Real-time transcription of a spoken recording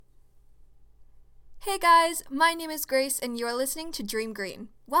Hey guys, my name is Grace and you're listening to Dream Green.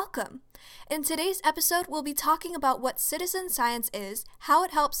 Welcome! In today's episode, we'll be talking about what citizen science is, how it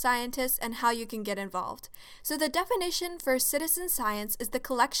helps scientists, and how you can get involved. So the definition for citizen science is the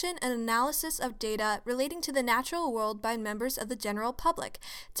collection and analysis of data relating to the natural world by members of the general public,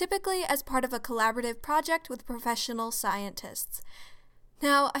 typically as part of a collaborative project with professional scientists.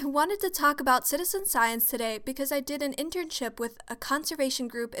 Now, I wanted to talk about citizen science today because I did an internship with a conservation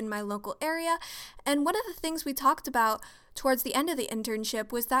group in my local area, and one of the things we talked about towards the end of the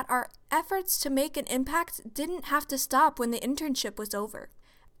internship was that our efforts to make an impact didn't have to stop when the internship was over.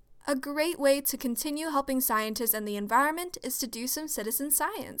 A great way to continue helping scientists and the environment is to do some citizen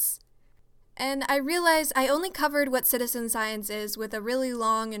science. And I realized I only covered what citizen science is with a really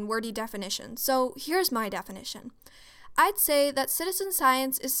long and wordy definition, so here's my definition. I'd say that citizen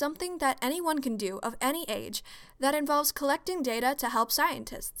science is something that anyone can do of any age that involves collecting data to help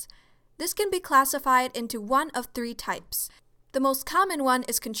scientists. This can be classified into one of three types. The most common one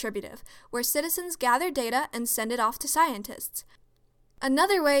is contributive, where citizens gather data and send it off to scientists.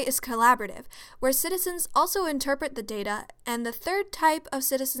 Another way is collaborative, where citizens also interpret the data, and the third type of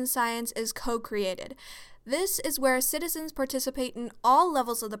citizen science is co-created. This is where citizens participate in all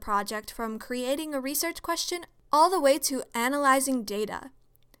levels of the project, from creating a research question all the way to analyzing data.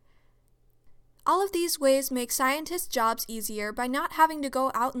 All of these ways make scientists' jobs easier by not having to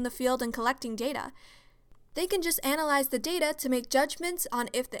go out in the field and collecting data. They can just analyze the data to make judgments on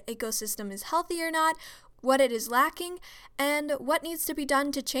if the ecosystem is healthy or not, what it is lacking, and what needs to be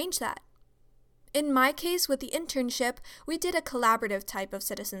done to change that. In my case, with the internship, we did a collaborative type of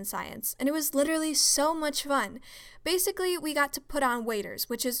citizen science, and it was literally so much fun. Basically, we got to put on waders,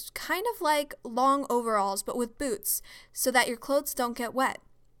 which is kind of like long overalls, but with boots, so that your clothes don't get wet.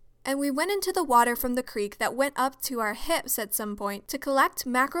 And we went into the water from the creek that went up to our hips at some point to collect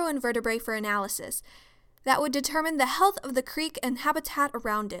macroinvertebrate for analysis that would determine the health of the creek and habitat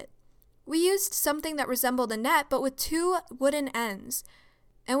around it. We used something that resembled a net, but with two wooden ends.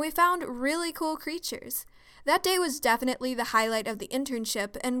 And we found really cool creatures. That day was definitely the highlight of the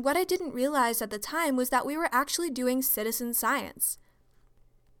internship, and what I didn't realize at the time was that we were actually doing citizen science.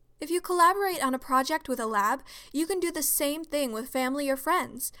 If you collaborate on a project with a lab, you can do the same thing with family or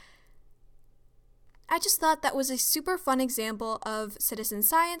friends. I just thought that was a super fun example of citizen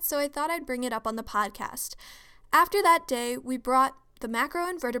science, so I thought I'd bring it up on the podcast. After that day, we brought the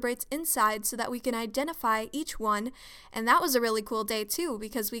macroinvertebrates inside so that we can identify each one, and that was a really cool day too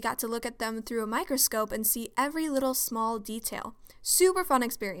because we got to look at them through a microscope and see every little small detail. Super fun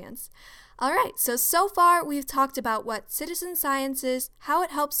experience. Alright, so far we've talked about what citizen science is, how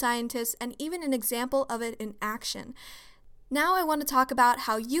it helps scientists, and even an example of it in action. Now I want to talk about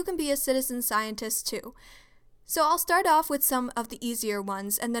how you can be a citizen scientist too. So I'll start off with some of the easier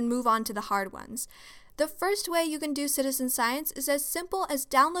ones and then move on to the hard ones. The first way you can do citizen science is as simple as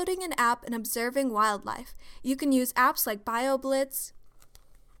downloading an app and observing wildlife. You can use apps like BioBlitz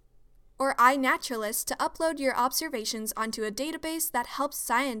or iNaturalist to upload your observations onto a database that helps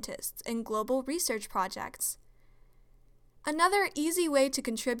scientists in global research projects. Another easy way to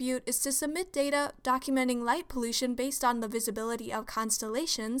contribute is to submit data documenting light pollution based on the visibility of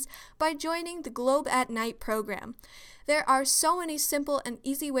constellations by joining the Globe at Night program. There are so many simple and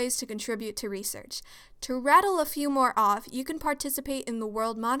easy ways to contribute to research. To rattle a few more off, you can participate in the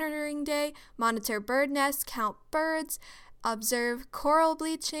World Monitoring Day, monitor bird nests, count birds, observe coral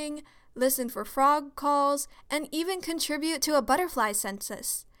bleaching, listen for frog calls, and even contribute to a butterfly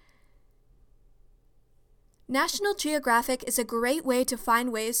census. National Geographic is a great way to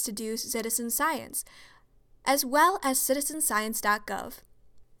find ways to do citizen science, as well as citizenscience.gov.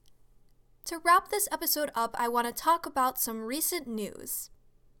 To wrap this episode up, I want to talk about some recent news.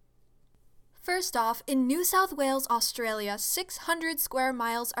 First off, in New South Wales, Australia, 600 square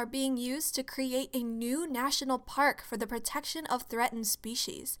miles are being used to create a new national park for the protection of threatened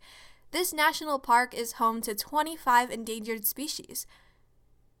species. This national park is home to 25 endangered species.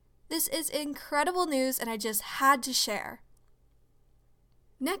 This is incredible news, and I just had to share.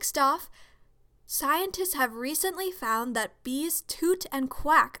 Next off, scientists have recently found that bees toot and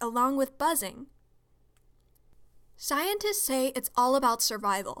quack along with buzzing. Scientists say it's all about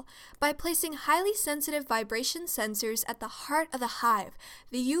survival. By placing highly sensitive vibration sensors at the heart of the hive,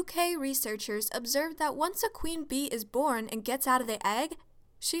 the UK researchers observed that once a queen bee is born and gets out of the egg,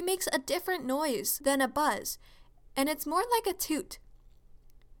 she makes a different noise than a buzz, and it's more like a toot.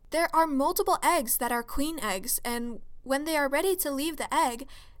 There are multiple eggs that are queen eggs, and when they are ready to leave the egg,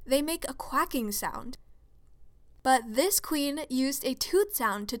 they make a quacking sound. But this queen used a toot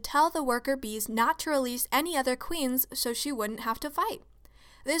sound to tell the worker bees not to release any other queens so she wouldn't have to fight.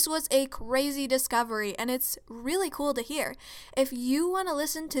 This was a crazy discovery, and it's really cool to hear. If you want to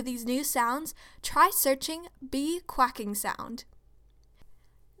listen to these new sounds, try searching bee quacking sound.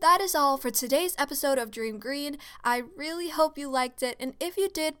 That is all for today's episode of Dream Green. I really hope you liked it, and if you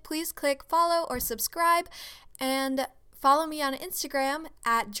did, please click follow or subscribe, and follow me on Instagram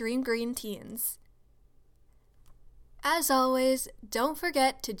at DreamGreenTeens. As always, don't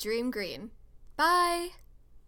forget to dream green. Bye!